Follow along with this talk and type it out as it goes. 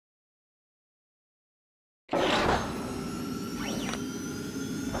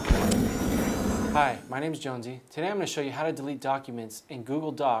Hi, my name is Jonesy. Today I'm going to show you how to delete documents in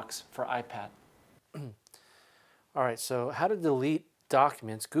Google Docs for iPad. Alright, so how to delete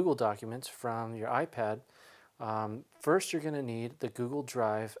documents, Google documents, from your iPad. First you're going to need the Google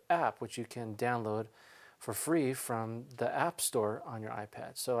Drive app, which you can download for free from the App Store on your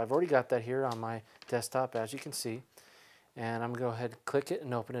iPad. So I've already got that here on my desktop, as you can see. And I'm going to go ahead and click it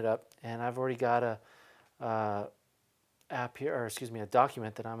and open it up. And I've already got a app here, or excuse me, a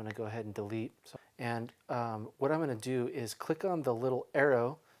document that I'm going to go ahead and delete. And what I'm going to do is click on the little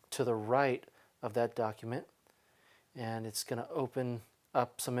arrow to the right of that document, and it's going to open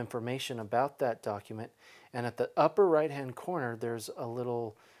up some information about that document. And at the upper right hand corner there's the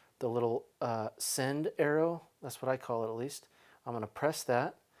little send arrow. That's what I call it, at least. I'm going to press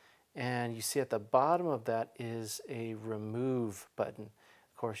that, and you see at the bottom of that is a remove button.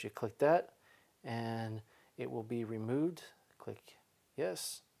 Of course, you click that and it will be removed. Click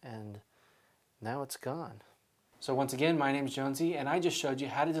yes, and now it's gone. So once again, my name is Jonesy, and I just showed you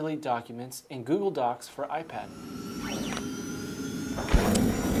how to delete documents in Google Docs for iPad.